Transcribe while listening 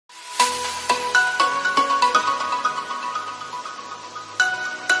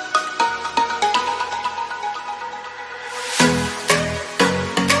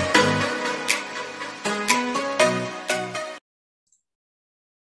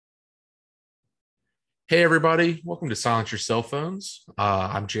Hey, everybody. Welcome to Silence Your Cell Phones.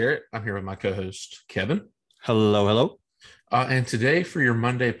 I'm Jarrett. I'm here with my co host, Kevin. Hello, hello. And today, for your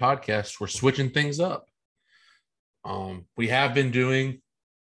Monday podcast, we're switching things up. We have been doing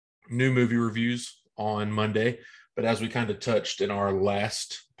new movie reviews on Monday, but as we kind of touched in our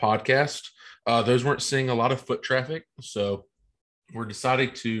last podcast, those weren't seeing a lot of foot traffic. So we're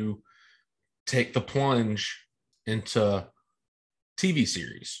deciding to take the plunge into TV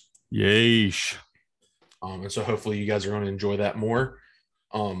series. Yeesh. And so hopefully you guys are going to enjoy that more.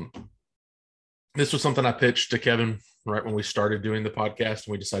 Um, this was something I pitched to Kevin right when we started doing the podcast,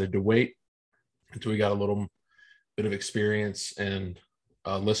 and we decided to wait until we got a little bit of experience and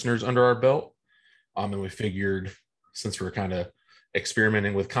listeners under our belt. And we figured since we're kind of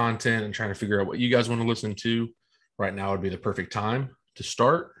experimenting with content and trying to figure out what you guys want to listen to, right now would be the perfect time to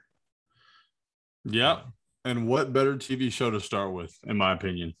start. Yeah. And what better TV show to start with, in my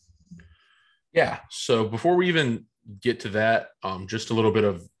opinion? Yeah. So before we even get to that, just a little bit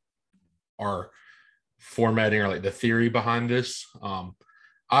of our formatting or like the theory behind this. I've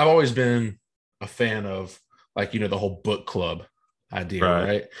always been a fan of the whole book club idea,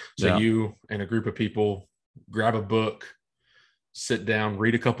 right? So Yeah. you and a group of people grab a book, sit down,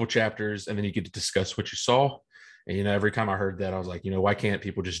 read a couple chapters, and then you get to discuss what you saw. And, every time I heard that, I was like, why can't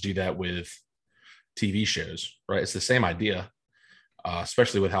people just do that with TV shows, right? It's the same idea.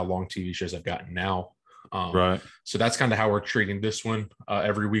 Especially with how long TV shows have gotten now. Right. So that's kind of how we're treating this one.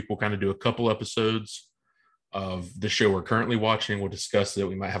 Every week, we'll kind of do a couple episodes of the show we're currently watching. We'll discuss it.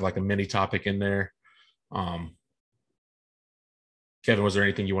 We might have like a mini topic in there. Kevin, was there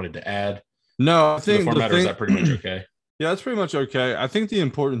anything you wanted to add? No, I think the format, or is that pretty much okay? Yeah, that's pretty much okay. I think the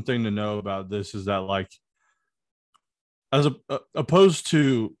important thing to know about this is that, opposed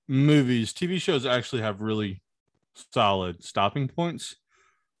to movies, TV shows actually have really solid stopping points.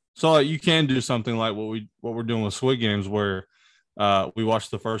 So you can do something like what we're doing with Squid Games, where we watch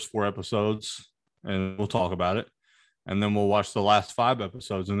the first 4 episodes and we'll talk about it, and then we'll watch the last 5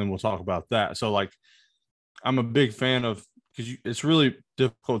 episodes and then we'll talk about that. So I'm a big fan of, because it's really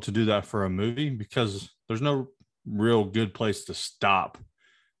difficult to do that for a movie because there's no real good place to stop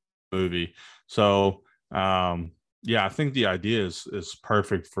a movie. So I think the idea is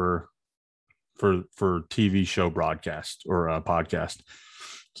perfect for TV show broadcast or a podcast.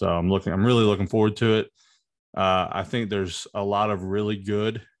 So I'm really looking forward to it. I think there's a lot of really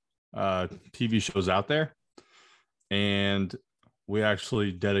good TV shows out there, and we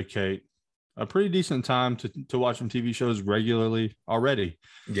actually dedicate a pretty decent time to watching TV shows regularly already.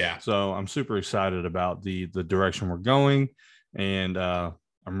 Yeah. So I'm super excited about the direction we're going, and I'm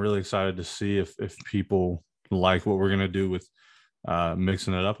really excited to see if people like what we're going to do with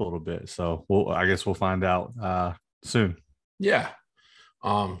mixing it up a little bit. So I guess we'll find out soon. Yeah.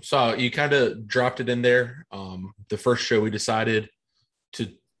 So you kind of dropped it in there. The first show we decided to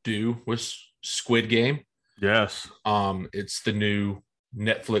do was Squid Game. Yes. It's the new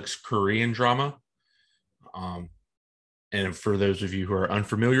Netflix Korean drama. And for those of you who are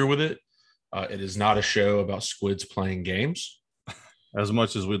unfamiliar with it, it is not a show about squids playing games. As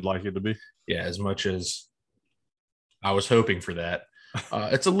much as we'd like it to be. Yeah, as much as I was hoping for that.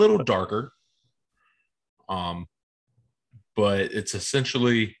 It's a little darker. But it's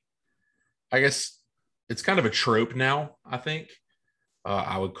essentially, I guess, it's kind of a trope now, I think.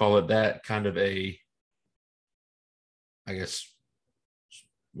 I would call it that, kind of a, I guess,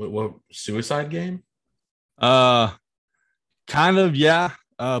 what suicide game? Kind of, yeah.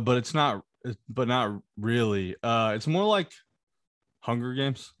 But it's not, but not really. It's more like Hunger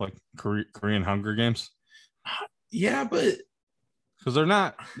Games, like Korean Hunger Games. Yeah, but because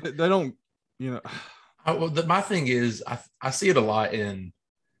they don't, my thing is, I see it a lot in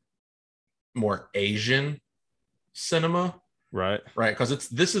more Asian cinema, right? Because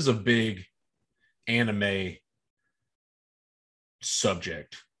this is a big anime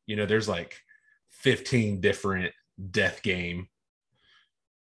subject. There's like 15 different death game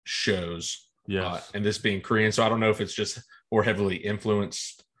shows. Yes. And this being Korean, so I don't know if it's just more heavily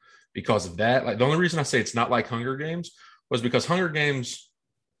influenced because of that. Like, the only reason I say it's not like Hunger Games was because Hunger Games,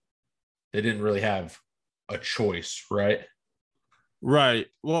 they didn't really have a choice, right? Right.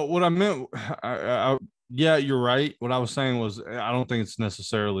 Well, what I meant, yeah, you're right. What I was saying was, I don't think it's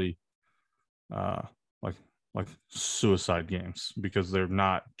necessarily like suicide games, because they're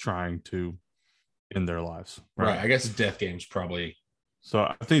not trying to end their lives. Right. I guess death games probably. So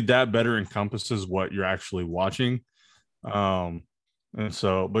I think that better encompasses what you're actually watching. And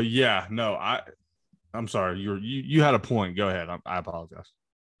so, but yeah, no, I'm sorry. You had a point. Go ahead. I apologize.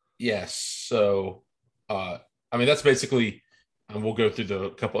 Yes. So, that's basically, and we'll go through the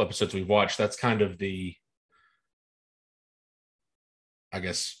couple episodes we've watched. That's kind of the I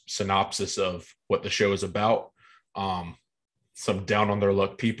guess, synopsis of what the show is about. Some down on their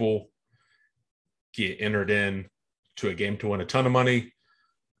luck people get entered in to a game to win a ton of money.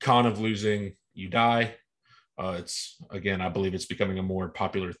 Con of losing, you die. It's, again, I believe it's becoming a more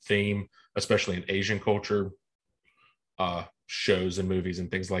popular theme, especially in Asian culture, shows and movies and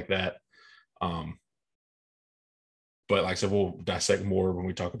things like that. But like I said, we'll dissect more when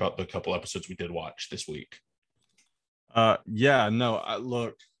we talk about the couple episodes we did watch this week. Yeah, no,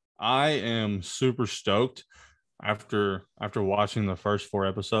 look, I am super stoked after watching the first 4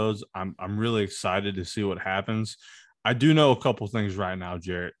 episodes. I'm really excited to see what happens. I do know a couple things right now,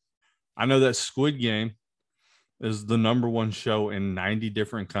 Jarrett. I know that Squid Game is the #1 show in 90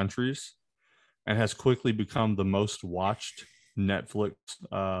 different countries and has quickly become the most watched Netflix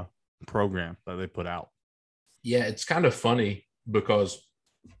program that they put out. Yeah, it's kind of funny because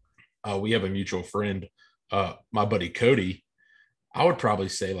we have a mutual friend, my buddy Cody. I would probably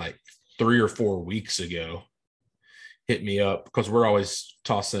say like 3 or 4 weeks ago, hit me up because we're always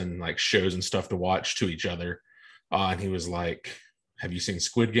tossing like shows and stuff to watch to each other. And he was like, "Have you seen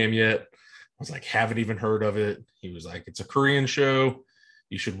Squid Game yet?" I was like, "Haven't even heard of it." He was like, "It's a Korean show.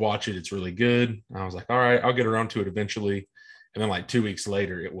 You should watch it. It's really good." And I was like, "All right, I'll get around to it eventually." And then like 2 weeks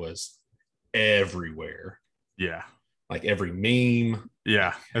later, it was everywhere. Yeah. Like every meme.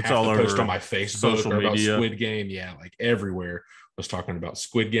 Yeah. It's Half all the over post on my Facebook social are about media. Squid Game. Yeah, like everywhere was talking about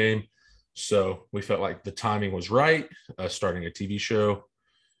Squid Game. So we felt like the timing was right, starting a TV show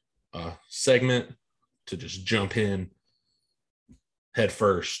segment to just jump in head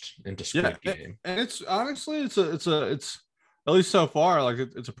first into Squid Game. And it's honestly, it's at least so far, like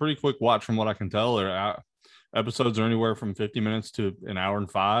it's a pretty quick watch from what I can tell. Episodes are anywhere from 50 minutes to an hour and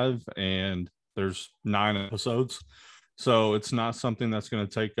 5, and there's 9 episodes. So it's not something that's going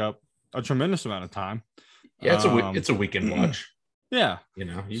to take up a tremendous amount of time. Yeah, it's a weekend watch. Yeah. You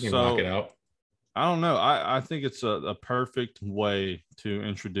know, you can knock it out. I don't know. I think it's a perfect way to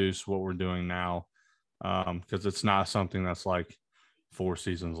introduce what we're doing now, because it's not something that's like 4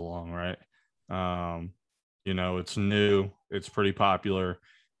 seasons long, right? You know, it's new. It's pretty popular.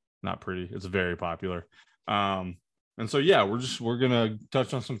 Not pretty. It's very popular. And so, yeah, we're gonna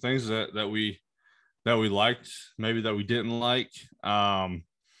touch on some things that we liked, maybe that we didn't like,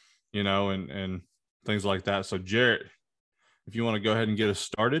 you know, and things like that. So, Jarrett, if you want to go ahead and get us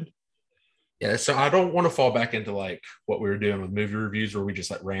started. Yeah, so I don't want to fall back into like what we were doing with movie reviews where we just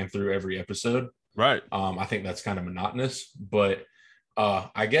like ran through every episode. Right. I think that's kind of monotonous, but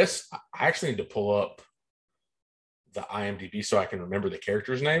I guess I actually need to pull up the IMDb so I can remember the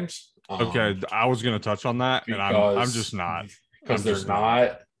characters' names. Okay, I was going to touch on that, and I'm just not, because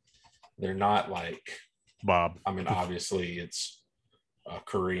they're not like Bob. I mean, obviously it's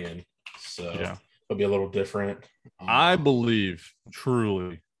Korean, so yeah, it'll be a little different. I believe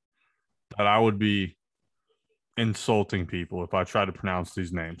truly that I would be insulting people if I try to pronounce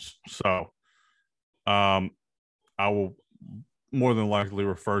these names. So, I will more than likely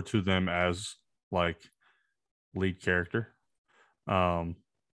refer to them as like lead character.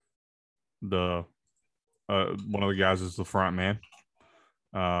 The one of the guys is the front man.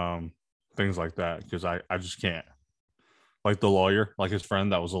 Things like that, because I just can't. Like the lawyer, like his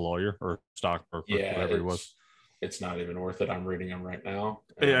friend that was a lawyer or stockbroker, whatever he was. It's not even worth it. I'm reading them right now.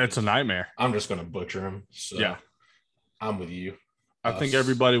 Yeah, it's a nightmare. I'm just going to butcher them. So yeah, I'm with you. I think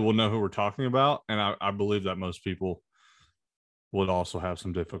everybody will know who we're talking about, and I believe that most people would also have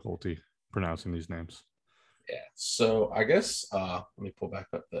some difficulty pronouncing these names. Yeah. So I guess let me pull back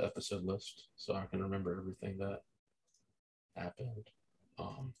up the episode list so I can remember everything that happened.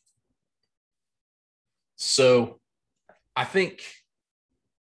 So I think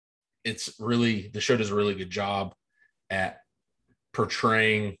the show does a really good job at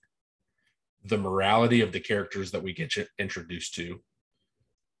portraying the morality of the characters that we get introduced to.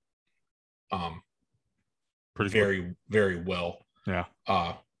 Very well. Yeah.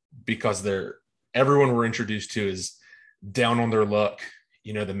 Because everyone we're introduced to is down on their luck.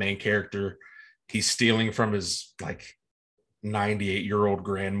 You know, the main character, he's stealing from his like 98-year-old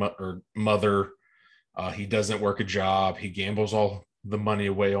grandmother or mother. He doesn't work a job. He gambles all the money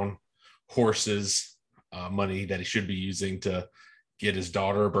away on horses, money that he should be using to get his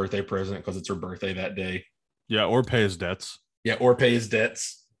daughter a birthday present because it's her birthday that day. Yeah, or pay his debts. Yeah, or pay his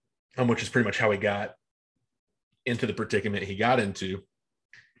debts, which is pretty much how he got into the predicament he got into.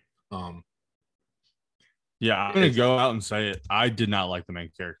 Yeah, I'm going to go out and say it. I did not like the main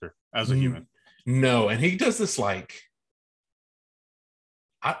character as a human. No, and he does this like,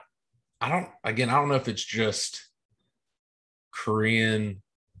 I don't know if it's just Korean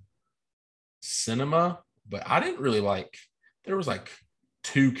cinema, but I didn't really like, there was like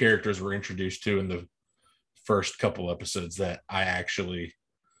two characters were introduced to in the first couple episodes that I actually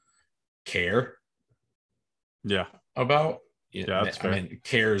care Yeah. about. Yeah, that's I fair. mean,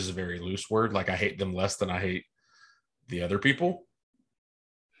 care is a very loose word. Like I hate them less than I hate the other people.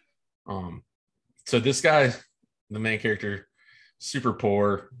 So this guy, the main character, super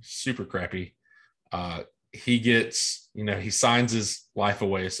poor, super crappy. He gets, he signs his life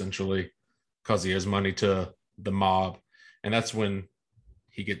away essentially because he has money to the mob, and that's when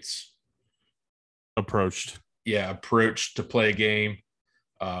he gets Approached. approached to play a game,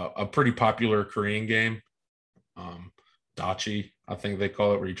 a pretty popular Korean game, dachi, I think they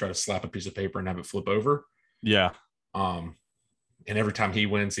call it, where you try to slap a piece of paper and have it flip over. Yeah. Um, and every time he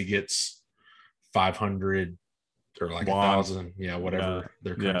wins, he gets 500 or like a Won. thousand, Yeah. whatever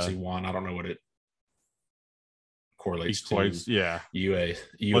their Yeah. currency won. I don't know what it correlates to. Equates. Yeah. UA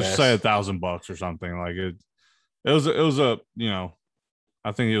Let's just say US. $1,000 or something. Like it was a,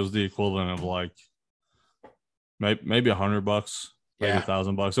 I think it was the equivalent of like maybe $100, maybe Yeah,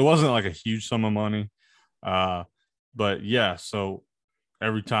 $1,000. It wasn't like a huge sum of money. But yeah, so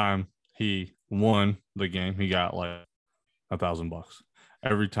every time he won the game, he got like $1,000.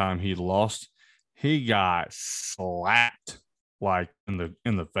 Every time he lost, he got slapped like in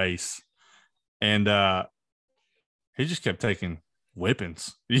the face. And he just kept taking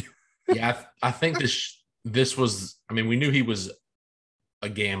whippings. yeah. I think this was. I mean, we knew he was a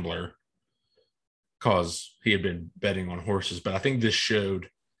gambler because he had been betting on horses, but I think this showed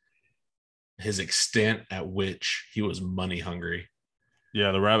his extent at which he was money hungry.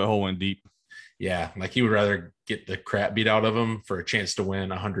 Yeah, the rabbit hole went deep. Yeah, like he would rather get the crap beat out of him for a chance to win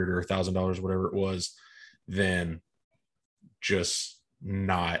 $100 or $1,000, whatever it was, than just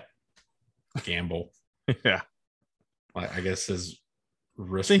not gamble. Yeah. Like, I guess his I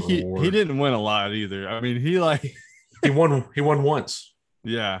risk think he reward. didn't win a lot either. I mean, he like He won. He won once.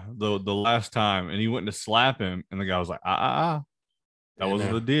 yeah, the last time, and he went to slap him, and the guy was like, that And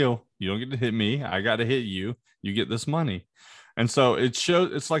wasn't the deal. You don't get to hit me. I got to hit you. You get this money. And so it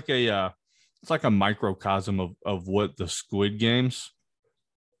shows it's like a microcosm of what the Squid Games,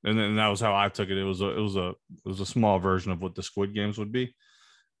 and then that was how I took it. It was a small version of what the Squid Games would be.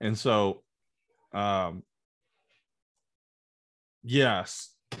 And so yes,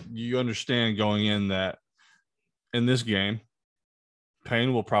 you understand going in that in this game,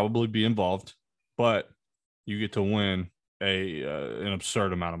 pain will probably be involved, but you get to win an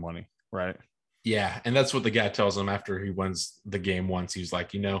absurd amount of money, right? yeah, and that's what the guy tells him after he wins the game once. He's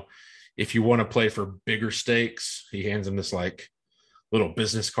like, if you want to play for bigger stakes, he hands him this like little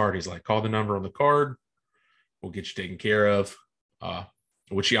business card. He's like, call the number on the card. We'll get you taken care of.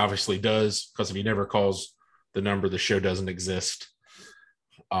 Which he obviously does, because if he never calls the number, the show doesn't exist.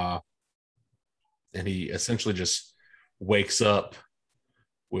 And he essentially just wakes up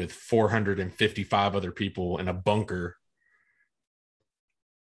with 455 other people in a bunker.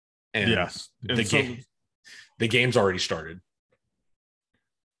 And Yes. the game's already started.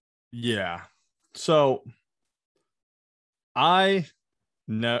 Yeah. So I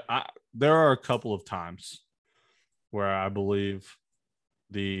know there are a couple of times where I believe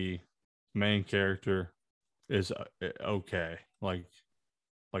the main character is okay, like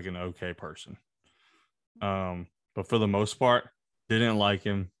an okay person. But for the most part, didn't like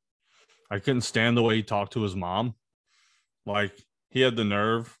him. I couldn't stand the way he talked to his mom. Like he had the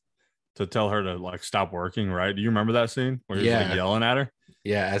nerve to tell her to like stop working, right? Do you remember that scene where he's like Yeah. yelling at her?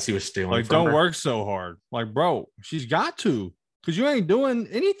 Yeah, as he was stealing Like, from don't her. work so hard. Like, bro, she's got to, because you ain't doing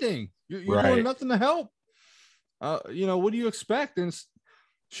anything. You're doing Right. nothing to help. What do you expect? And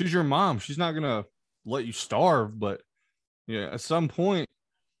she's your mom. She's not gonna let you starve, but yeah, at some point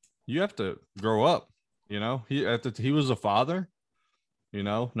you have to grow up. He was a father.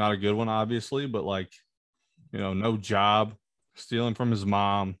 Not a good one, obviously, but like, no job, stealing from his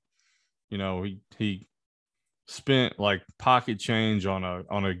mom. He spent like pocket change on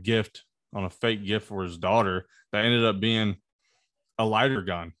a gift, on a fake gift for his daughter that ended up being a lighter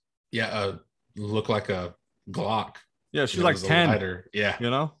gun. Yeah, looked like a Glock. Yeah, she's like 10. Lighter. Yeah.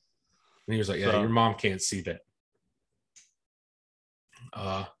 And he was like, yeah, your mom can't see that.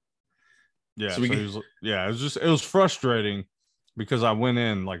 Yeah, it was frustrating because I went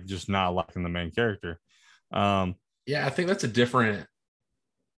in like just not liking the main character. Yeah, I think that's a different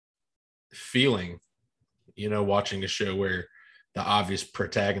feeling, watching a show where the obvious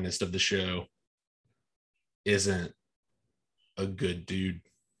protagonist of the show isn't a good dude.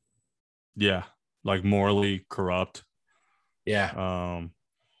 Yeah, like morally corrupt. Yeah.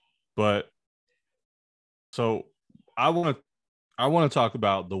 But so I want to talk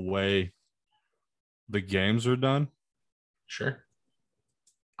about the way the games are done. Sure.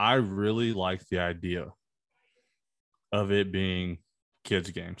 I really like the idea of it being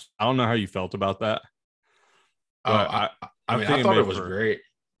kids games. I don't know how you felt about that, Oh, but I I mean, I think it thought it made was for, great.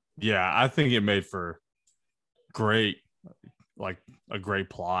 yeah, I think it made for great, like a great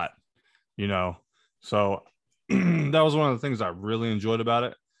plot, you know. So that was one of the things I really enjoyed about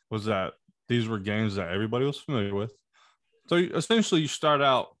it, was that these were games that everybody was familiar with. So essentially you start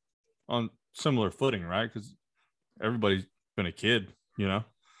out on similar footing, right? Because everybody's been a kid, you know.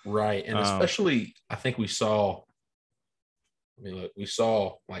 Right. And Um, especially, I think I mean, look, we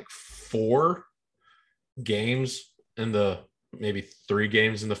saw like 4 games in the maybe 3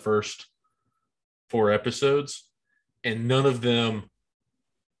 games in the first 4 episodes, and none of them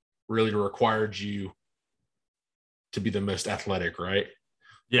really required you to be the most athletic, right?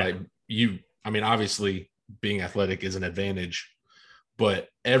 yeah, Like I mean, obviously being athletic is an advantage, but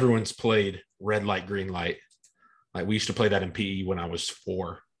everyone's played red light, green light. Like we used to play that in PE when I was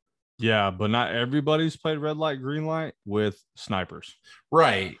 4. yeah, but not everybody's played red light, green light with snipers.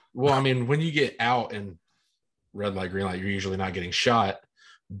 Right. Well, I mean, when you get out and red light, green light, you're usually not getting shot.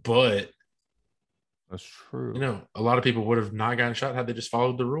 But, That's true. a lot of people would have not gotten shot had they just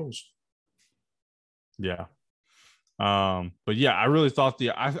followed the rules. Yeah. But yeah, I really thought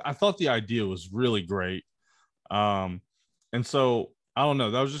I thought the idea was really great. Um, and so I don't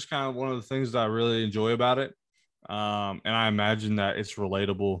know, that was just kind of one of the things that I really enjoy about it. And I imagine that it's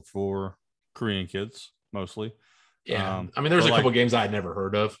relatable for Korean kids mostly. Yeah. I mean, there's But a couple like, games I had never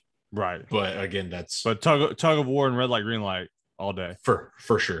heard of, right. but again, that's But tug of war and red light, green light all day. for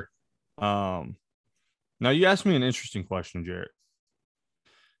sure. Um, Now you asked me an interesting question, Jared.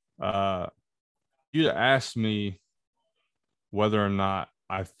 Uh, you asked me whether or not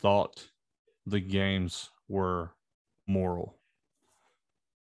I thought the games were moral,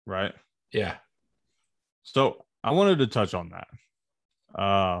 right? Yeah. So I wanted to touch on that.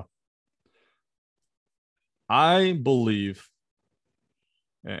 Uh, I believe,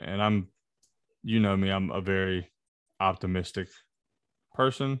 and you know me, I'm a very optimistic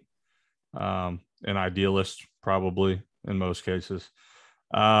person, an idealist, probably in most cases.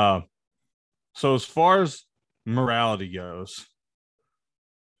 Uh, so as far as morality goes,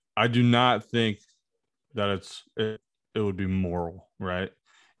 I do not think that it would be moral, right?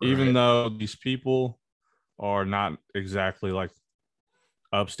 Even Right. though these people are not exactly like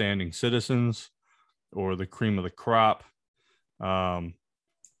upstanding citizens or the cream of the crop, um,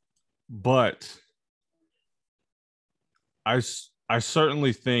 but I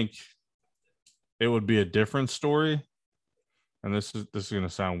certainly think it would be a different story. And this is going to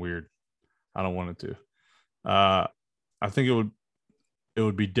sound weird. I don't want it to. I think it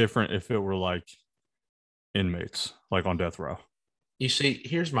would be different if it were like inmates, like on death row. You see,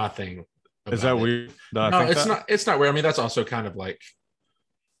 here's my thing Is that about it. weird that I No, think it's that? not. It's not weird. I mean, that's also kind of like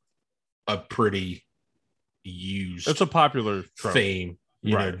a pretty It's used a popular trope. theme.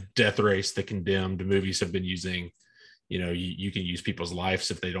 Right. Death race, the condemned movies have been using. You can use people's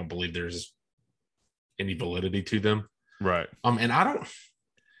lives if they don't believe there's any validity to them. Right. And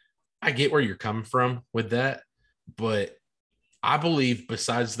I get where you're coming from with that, but I believe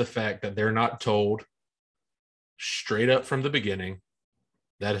besides the fact that they're not told straight up from the beginning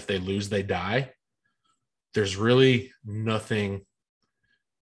that if they lose, they die, there's really nothing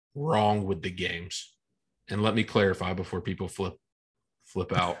wrong with the games. And let me clarify before people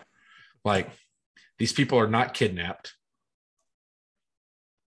flip out. Like these people are not kidnapped.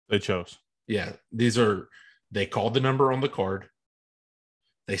 They chose. Yeah, they called the number on the card.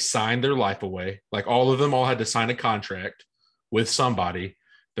 They signed their life away. Like all of them all had to sign a contract with somebody.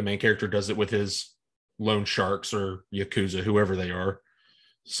 The main character does it with his loan sharks or Yakuza, whoever they are,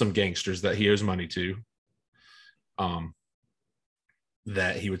 some gangsters that he owes money to.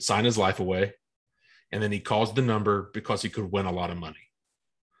 That he would sign his life away. And then he calls the number because he could win a lot of money.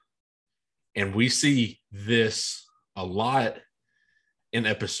 And we see this a lot in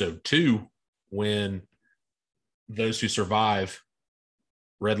episode 2 when those who survive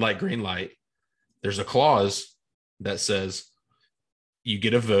red light, green light, there's a clause that says you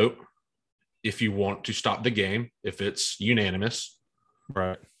get a vote if you want to stop the game. If it's unanimous,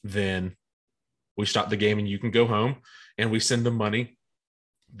 Right. then we stop the game and you can go home, and we send the money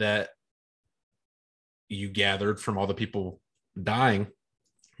that you gathered from all the people dying.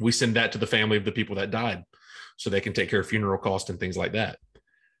 We send that to the family of the people that died so they can take care of funeral costs and things like that.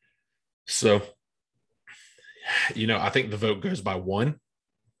 So, I think the vote goes by one.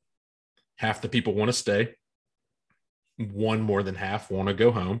 Half the people want to stay. One more than half want to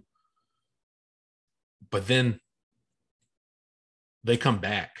go home. But then they come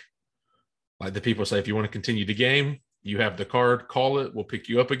back. Like the people say, if you want to continue the game, You have the card, call it, we'll pick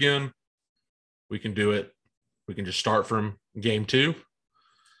you up again. We can do it. We can just start from game 2.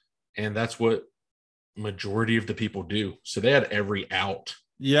 And that's what majority of the people do. So they had every out.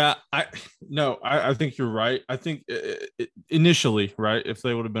 Yeah, I think you're right. I think initially, right, if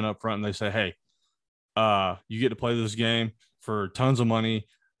they would have been up front and they say, hey, you get to play this game for tons of money,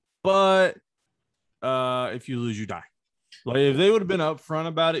 but if you lose, you die. Like if they would have been upfront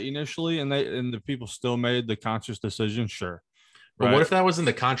about it initially, and the people still made the conscious decision, sure. But right? What if that was in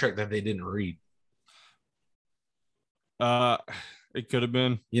the contract that they didn't read? It could have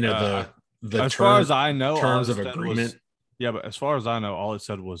been. The as far as I know, terms of agreement. But as far as I know, all it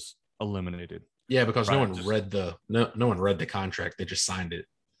said was eliminated. Yeah, because no one read the contract. They just signed it.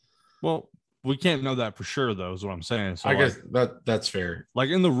 Well, we can't know that for sure, though, is what I'm saying. So I guess that's fair. Like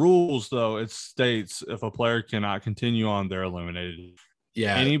in the rules, though, it states if a player cannot continue on, they're eliminated.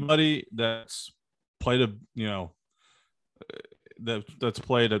 Yeah. Anybody that's played that's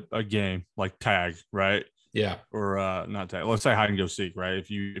played a game like tag, right? Yeah. Or not tag. Let's say hide and go seek, right?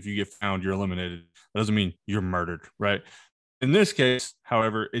 If you get found, you're eliminated. That doesn't mean you're murdered, right? In this case,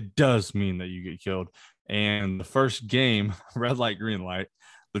 however, it does mean that you get killed. And the first game, red light, green light,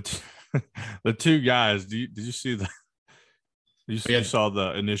 the two guys. Did you see the? You saw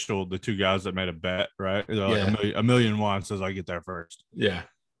the two guys that made a bet, right? Like a million won says I get there first. Yeah.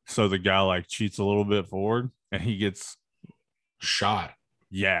 So the guy like cheats a little bit forward and he gets shot.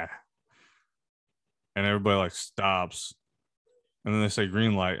 Yeah. And everybody like stops. And then they say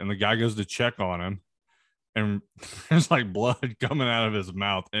green light. And the guy goes to check on him. And there's like blood coming out of his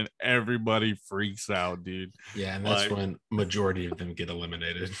mouth. And everybody freaks out, dude. Yeah, and that's when majority of them get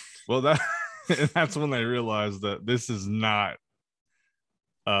eliminated. Well, that's when they realize that this is not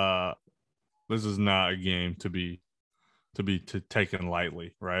a game to be taken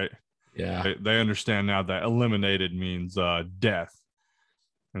lightly, right? Yeah. They understand now that eliminated means death.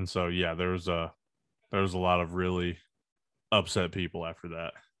 And so yeah, there was a lot of really upset people after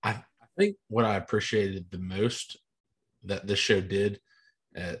that. I think what I appreciated the most that this show did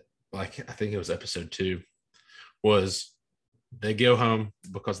at I think it was episode 2 was they go home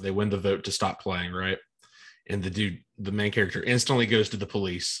because they win the vote to stop playing, right? And the main character instantly goes to the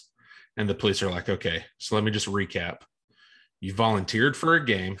police, and the police are like, okay, so let me just recap. You volunteered for a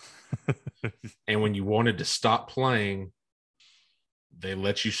game, and when you wanted to stop playing, they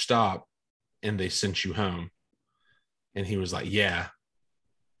let you stop, and they sent you home. And he was like, yeah.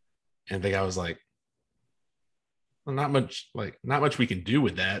 And the guy was like, well, not much we can do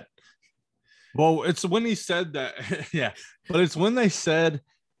with that. Well, it's when he said that, yeah. But it's when they said,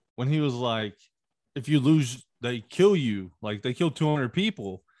 when he was like, if you lose, they kill you. Like they killed 200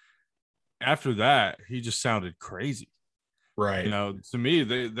 people. After that, he just sounded crazy. Right. You know, to me,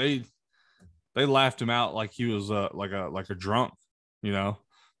 they laughed him out like he was like a drunk, you know.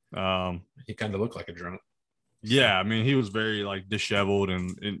 He kind of looked like a drunk. Yeah, I mean, he was very like disheveled,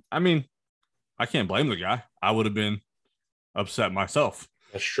 and I mean, I can't blame the guy. I would have been upset myself.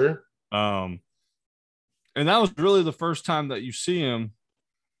 That's true. And that was really the first time that you see him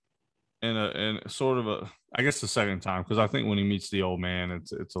in sort of a, I guess the second time, because I think when he meets the old man,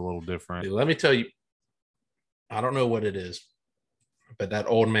 it's a little different. Let me tell you, I don't know what it is, but that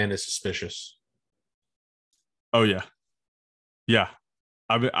old man is suspicious. Oh yeah, yeah.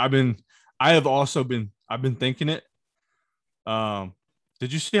 I've been thinking it.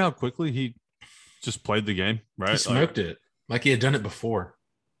 Did you see how quickly he just played the game? Right, he smoked it like he had done it before.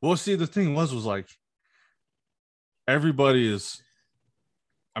 Well, see, the thing was like everybody is.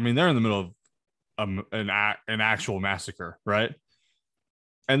 I mean, they're in the middle of an actual massacre, right?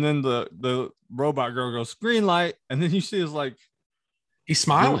 And then the robot girl goes green light, and then you see his like he's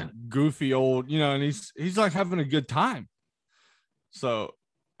smiling, goofy old, you know, and he's like having a good time. So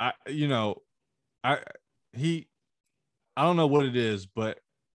I don't know what it is, but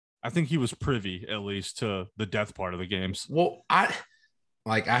I think he was privy at least to the death part of the games. Well, I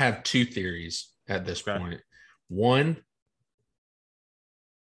have 2 theories at this point. One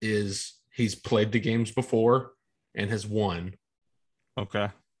is he's played the games before and has won. Okay.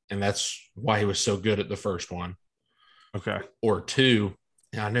 And that's why he was so good at the first one. Okay. Or 2,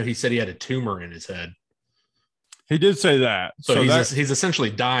 I know he said he had a tumor in his head. He did say that. So he's essentially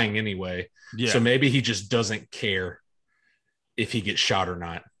dying anyway. Yeah. So maybe he just doesn't care if he gets shot or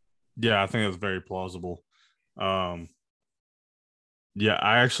not. Yeah, I think that's very plausible. Yeah,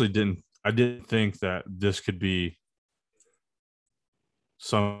 I didn't think that this could be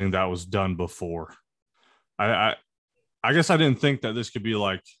something that was done before. I guess I didn't think that this could be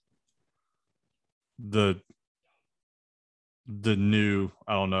like the the new,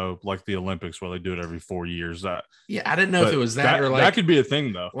 I don't know, like the Olympics where they do it every 4 years. I didn't know if it was that or that could be a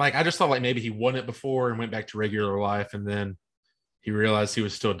thing though. Like I just thought like maybe he won it before and went back to regular life, and then he realized he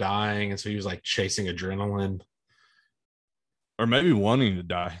was still dying, and so he was like chasing adrenaline. Or maybe wanting to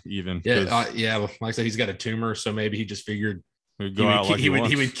die even. Yeah. Like I said, he's got a tumor, so maybe he just figured he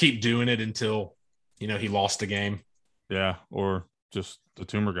would keep doing it until he lost a game. Yeah, or just the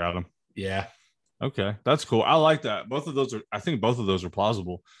tumor got him. Yeah. Okay, that's cool. I like that. I think both of those are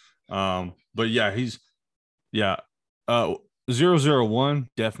plausible. But yeah, 001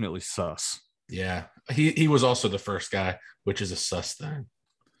 definitely sus. Yeah, he was also the first guy, which is a sus thing.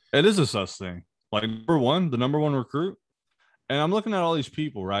 It is a sus thing. Like the number one recruit. And I'm looking at all these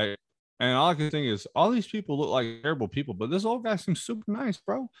people, right? And all I can think is all these people look like terrible people, but this old guy seems super nice,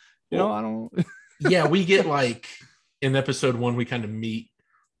 bro. I don't. Yeah, we get like in episode 1, we kind of meet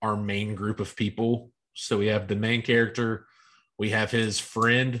our main group of people. So we have the main character, we have his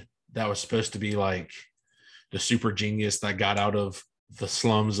friend that was supposed to be like the super genius that got out of the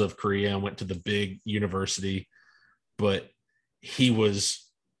slums of Korea and went to the big university, but he was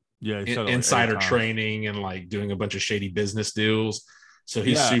insider training and like doing a bunch of shady business deals. So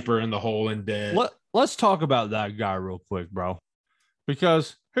he's super in the hole in debt. Let's talk about that guy real quick, bro.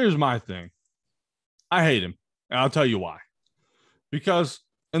 Because here's my thing. I hate him. And I'll tell you why. Because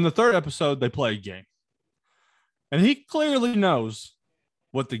in the 3rd episode, they play a game. And he clearly knows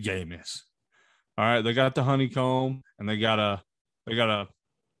what the game is. All right. They got the honeycomb and they gotta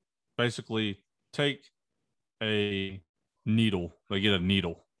basically take a needle. They get a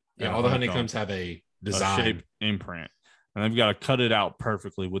needle. Yeah, all the honeycombs have a design, a shape imprint. And they've got to cut it out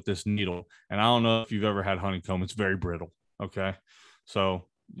perfectly with this needle. And I don't know if you've ever had honeycomb. It's very brittle. Okay. So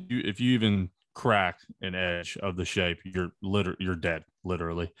if you even crack an edge of the shape, you're dead,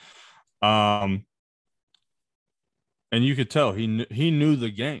 literally. And you could tell he knew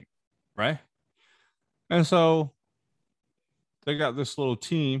the game, right? And so they got this little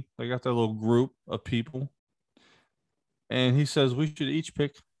team. They got their little group of people. And he says we should each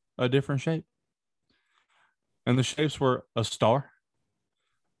pick a different shape. And the shapes were a star,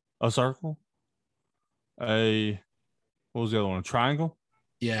 a circle, what was the other one? A triangle?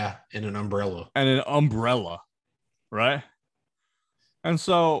 Yeah, and an umbrella. And an umbrella, right? And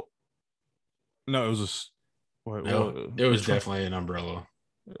so, no, it was it was definitely an umbrella.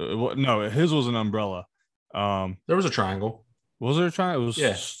 No, his was an umbrella. There was a triangle. Was there a triangle? It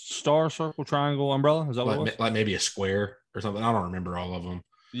was star, circle, triangle, umbrella. Is that what it was? Like maybe a square or something. I don't remember all of them.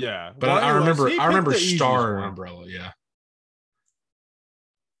 Yeah, but I remember star and umbrella. Yeah,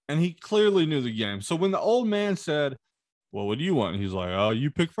 and he clearly knew the game. So when the old man said, "Well, what do you want?" He's like, "Oh, you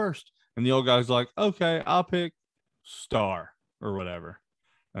pick first." And the old guy's like, "Okay, I'll pick star or whatever."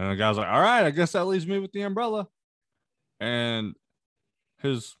 And the guy's like, "All right, I guess that leaves me with the umbrella." And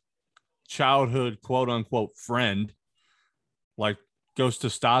his childhood quote unquote friend like goes to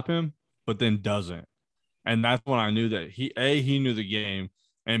stop him, but then doesn't. And that's when I knew that he knew the game,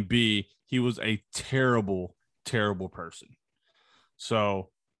 and B, he was a terrible, terrible person. So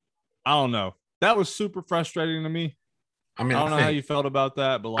I don't know. That was super frustrating to me. I don't know how you felt about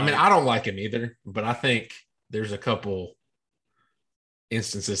that, but I don't like him either, but I think there's a couple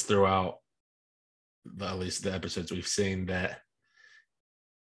instances throughout at least the episodes we've seen that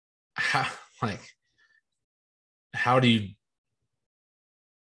how do you,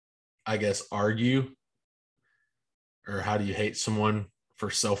 I guess, argue, or how do you hate someone for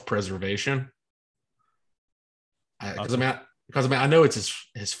self-preservation? Because I know it's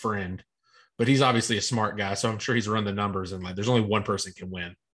his friend, but he's obviously a smart guy, so I'm sure he's run the numbers and like there's only one person can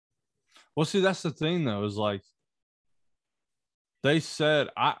win. Well, see, that's the thing though, is like they said,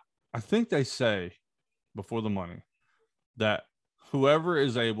 I think they say before the money that whoever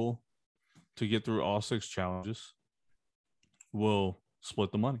is able to get through all 6 challenges will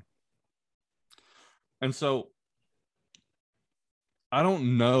split the money. And so I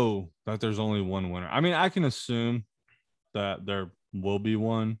don't know that there's only one winner. I mean, I can assume that there will be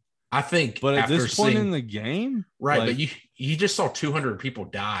one. I think, but at this point in the game, right? Like, but you just saw 200 people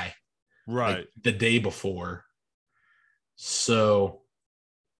die, right, like, the day before. So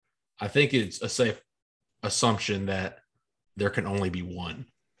I think it's a safe assumption that there can only be one.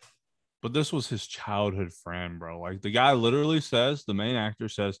 But this was his childhood friend, bro. Like the guy literally says, the main actor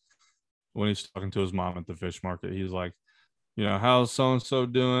says, when he's talking to his mom at the fish market, he's like, how's so-and-so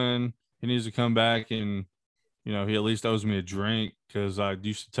doing? He needs to come back and, he at least owes me a drink because I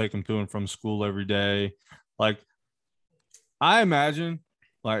used to take him to and from school every day. Like, I imagine,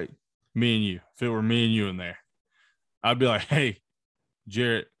 like, me and you, if it were me and you in there, I'd be like, hey,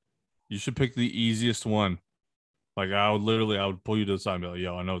 Jarrett, you should pick the easiest one Like I would pull you to the side and be like,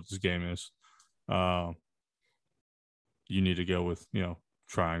 yo, I know what this game is. You need to go with,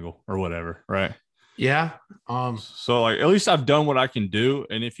 triangle or whatever, right? Yeah. So like at least I've done what I can do.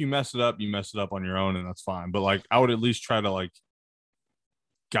 And if you mess it up, you mess it up on your own, and that's fine. But like I would at least try to like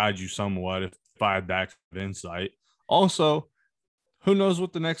guide you somewhat if I had that kind of insight. Also, who knows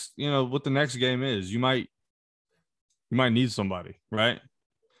what the next game is? You might need somebody, right?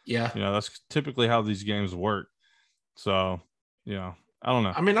 Yeah. That's typically how these games work. So, I don't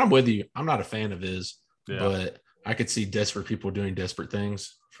know. I mean, I'm with you. I'm not a fan of his, Yeah, but I could see desperate people doing desperate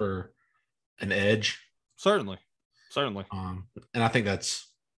things for an edge. certainly. And I think that's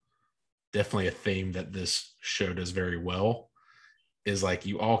definitely a theme that this show does very well. Is like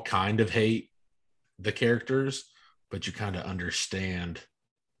you all kind of hate the characters, but you kind of understand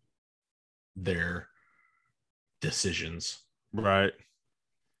their decisions. Right.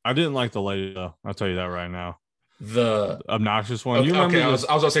 I didn't like the lady though. I'll tell you that right now. The The obnoxious one. okay, You remember okay, I was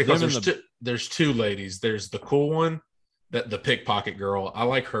gonna say because there's two ladies. There's the cool one, that the pickpocket girl. I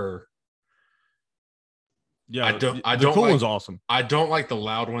like her. Yeah, I the don't cool like one's awesome. I don't like the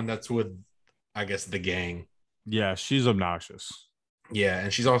loud one that's with, I guess, the gang. Yeah, she's obnoxious. Yeah,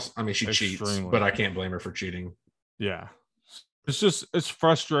 and she's also, I mean, she cheats, Extremely. but I can't blame her for cheating. Yeah. It's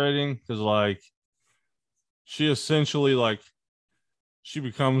frustrating because like she essentially like she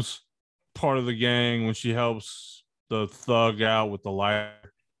becomes part of the gang when she helps the thug out with the light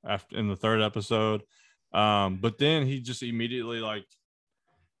after in the third episode. But then he just immediately like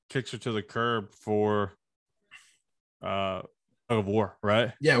kicks her to the curb for tug of war,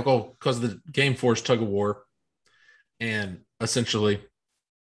 right? Yeah, well, because the game forced tug of war, and essentially,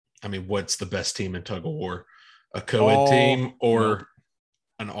 I mean, what's the best team in tug of war? A co-ed team or nope,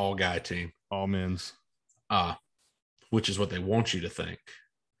 an all-guy team? all men's. Which is what they want you to think.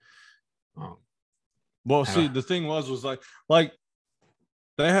 Well, see, the thing was like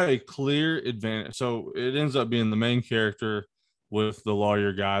they had a clear advantage. So it ends up being the main character with the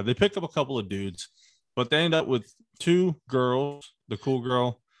lawyer guy. They pick up a couple of dudes, but they end up with two girls, the cool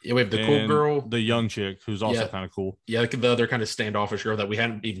girl. Yeah, we have the cool girl, the young chick, who's also kind of cool. Yeah, the other kind of standoffish girl that we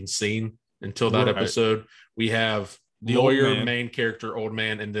hadn't even seen until that episode. We have the lawyer, main character, old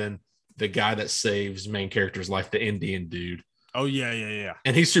man, and then the guy that saves main character's life, the Indian dude. Oh, yeah.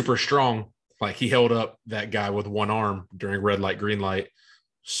 And he's super strong. Like he held up that guy with one arm during red light, green light.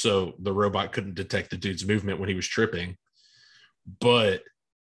 So the robot couldn't detect the dude's movement when he was tripping. But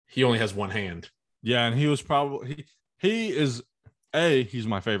he only has one hand. Yeah, and he was probably he's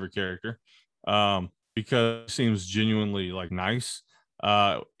my favorite character. Because he seems genuinely like nice.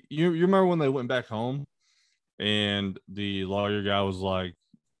 You remember when they went back home and the lawyer guy was like,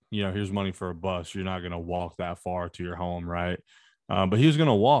 here's money for a bus. You're not going to walk that far to your home, right? But he was going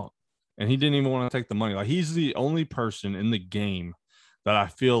to walk, and he didn't even want to take the money. Like he's the only person in the game that I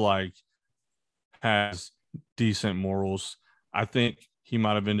feel like has decent morals. I think he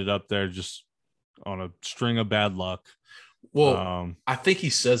might have ended up there just on a string of bad luck. Well, I think he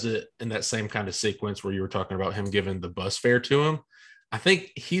says it in that same kind of sequence where you were talking about him giving the bus fare to him. I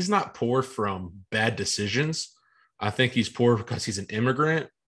think he's not poor from bad decisions. I think he's poor because he's an immigrant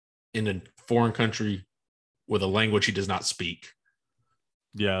in a foreign country with a language he does not speak.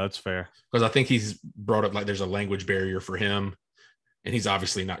 Yeah, that's fair. Because I think he's brought up like there's a language barrier for him, and he's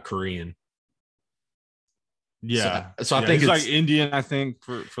obviously not Korean. Yeah. So I think it's like Indian, I think,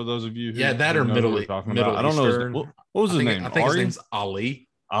 for those of you who that or Middle Eastern. I don't know. What was his name? I think his name's Ali.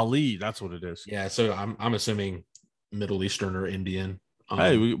 Ali, that's what it is. Yeah, so I'm assuming Middle Eastern or Indian.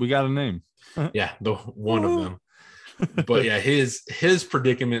 Hey, we got a name. Yeah, the one of them. But yeah, his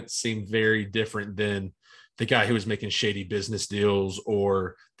predicament seemed very different than the guy who was making shady business deals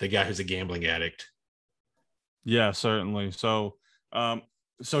or the guy who's a gambling addict. Yeah, certainly. So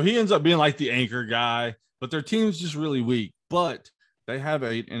he ends up being like the anchor guy, but their team's just really weak. But they have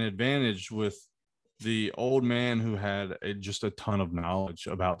an advantage with the old man who had just a ton of knowledge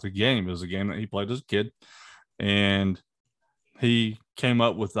about the game. It was a game that he played as a kid, and he came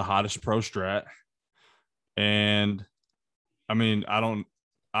up with the hottest pro strat. And I mean,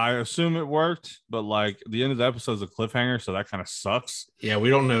 I assume it worked, but like the end of the episode is a cliffhanger, so that kind of sucks. Yeah, we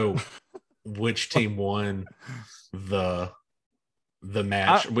don't know which team won the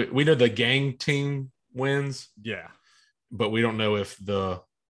match. We know the gang team wins. Yeah. But we don't know if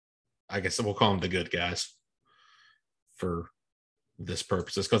I guess we'll call them the good guys for this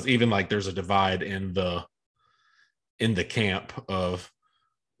purposes. Because even like there's a divide in the camp of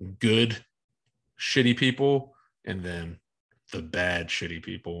good shitty people and then the bad shitty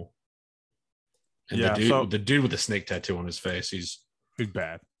people. And the dude with the snake tattoo on his face, he's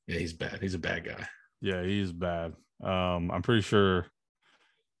bad. Yeah, he's bad. He's a bad guy. Yeah, he's bad. I'm pretty sure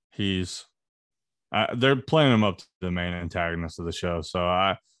he's they're playing him up to the main antagonist of the show. So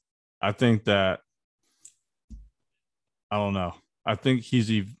I think that I don't know. I think he's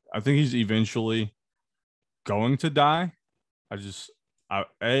eventually going to die.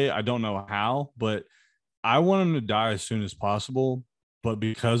 I don't know how, but I want him to die as soon as possible. But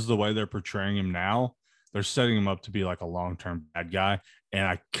because the way they're portraying him now, they're setting him up to be like a long-term bad guy, and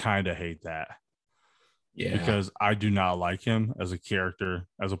I kind of hate that. Yeah. Because I do not like him as a character,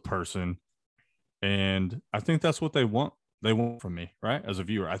 as a person. And I think that's what they want. They want from me, right? As a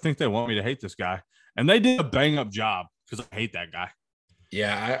viewer. I think they want me to hate this guy. And they did a bang up job because I hate that guy.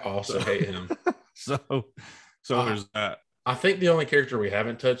 Yeah, I also hate him. So there's that. I think the only character we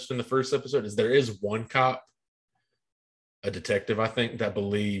haven't touched in the first episode is there is one cop, a detective, I think, that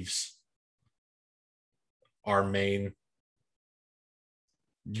believes our main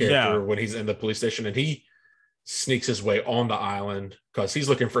character when he's in the police station, and he sneaks his way on the island because he's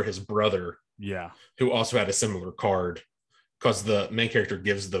looking for his brother, who also had a similar card, because the main character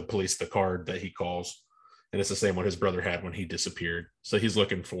gives the police the card that he calls, and it's the same one his brother had when he disappeared. So he's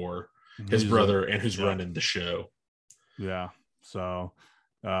looking for his brother and who's running the show. Yeah. So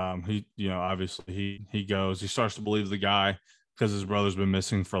he, obviously he starts to believe the guy because his brother's been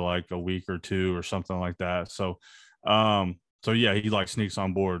missing for like a week or two or something like that. So yeah, he like sneaks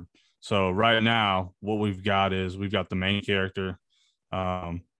on board. So right now what we've got the main character,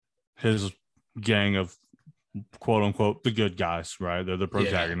 his gang of quote unquote the good guys, right? They're the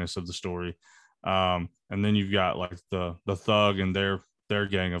protagonists of the story. And then you've got like the thug and their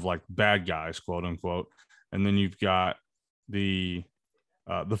gang of like bad guys, quote unquote. And then you've got the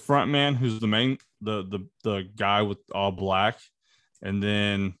front man, who's the main the guy with all black, and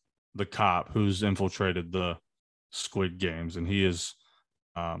then the cop who's infiltrated the Squid Games, and he is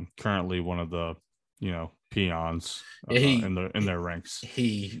currently one of the peons in their ranks.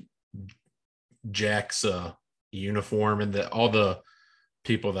 He jacks a uniform, and all the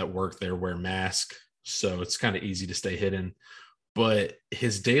people that work there wear masks, so it's kind of easy to stay hidden. But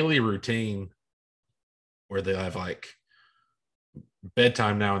his daily routine, where they have like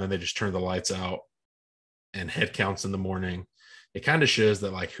bedtime now and then they just turn the lights out and head counts in the morning, it kind of shows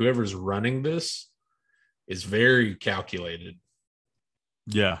that like whoever's running this is very calculated.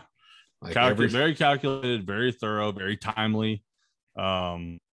 Yeah. Like very calculated, very thorough, very timely.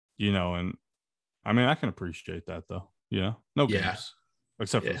 And I mean, I can appreciate that though. No games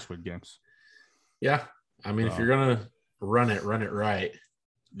except for the Squid Games. Yeah. I mean, if you're going to run it right.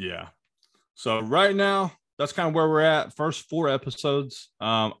 Yeah. So right now, that's kind of where we're at. First 4 episodes.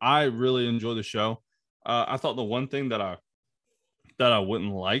 I really enjoy the show. I thought the one thing that I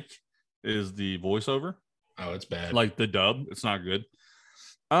wouldn't like is the voiceover. Oh, it's bad. Like the dub, it's not good.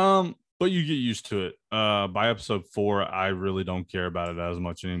 But you get used to it. By episode 4, I really don't care about it as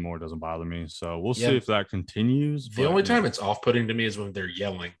much anymore. It doesn't bother me. So we'll see if that continues. The only time it's off-putting to me is when they're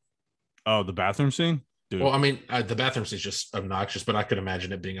yelling. Oh, the bathroom scene? Dude. Well, I mean, the bathroom scene is just obnoxious, but I could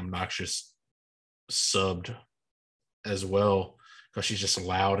imagine it being obnoxious subbed as well, because she's just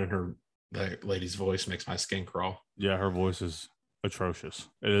loud, and that lady's voice makes my skin crawl. Yeah, her voice is atrocious.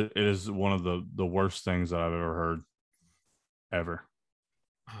 It is one of the worst things that I've ever heard ever.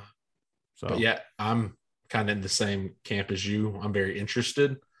 So, but yeah, I'm kind of in the same camp as you. I'm very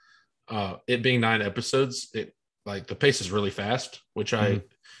interested. It being 9 episodes, it like the pace is really fast, which I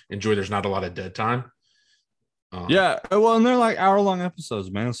enjoy. There's not a lot of dead time. Yeah, well, and they're like hour-long episodes,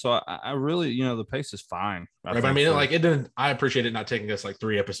 man. So I really, the pace is fine. Right, but I mean, it didn't. I appreciate it not taking us like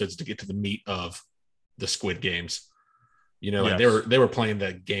 3 episodes to get to the meat of the Squid Games. Like they were playing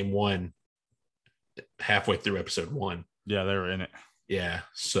the game 1 halfway through episode 1. Yeah, they were in it. Yeah,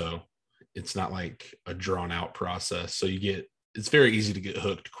 so it's not like a drawn-out process. So it's very easy to get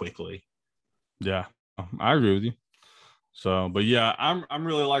hooked quickly. Yeah, I agree with you. So, but yeah, I'm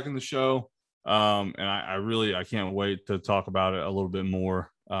really liking the show. And I can't wait to talk about it a little bit more.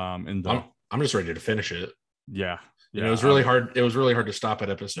 I'm just ready to finish it. Yeah. It was really hard. It was really hard to stop at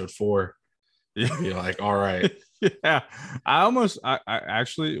episode 4. Yeah. Be like, all right. Yeah. I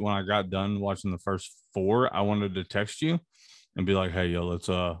actually, when I got done watching the first 4, I wanted to text you and be like, hey, yo, let's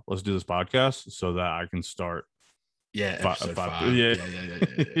do this podcast so that I can start. Yeah. Episode 5.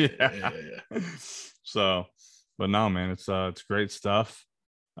 Yeah. So, but no, man, it's great stuff.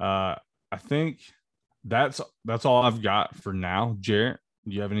 I think that's all I've got for now. Jarrett,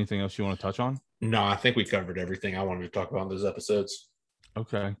 do you have anything else you want to touch on? No, I think we covered everything I wanted to talk about in those episodes.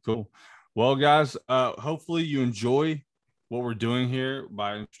 Okay, cool. Well, guys, hopefully you enjoy what we're doing here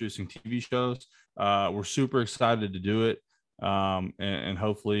by introducing TV shows. We're super excited to do it. and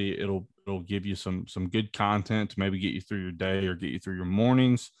hopefully it'll give you some good content to maybe get you through your day or get you through your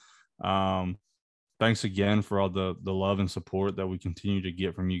mornings. Thanks again for all the love and support that we continue to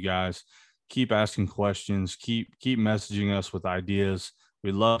get from you guys. Keep asking questions, keep messaging us with ideas.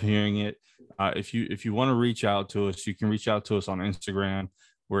 We love hearing it. If you want to reach out to us, you can reach out to us on Instagram.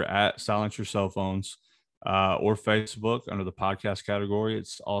 We're at Silence Your Cell Phones, or Facebook under the podcast category.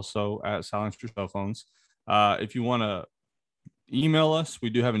 It's also at Silence Your Cell Phones. If you want to email us, we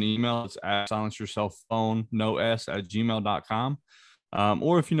do have an email. It's at silenceyourcellphone, no S, at gmail.com.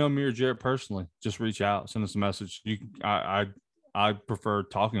 Or if you know me or Jarrett personally, just reach out, send us a message. I prefer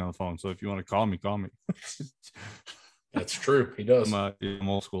talking on the phone. So if you want to call me, call me. That's true. He does. I'm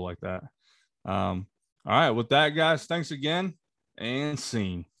old school like that. All right. With that, guys, thanks again and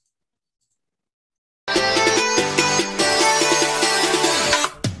scene.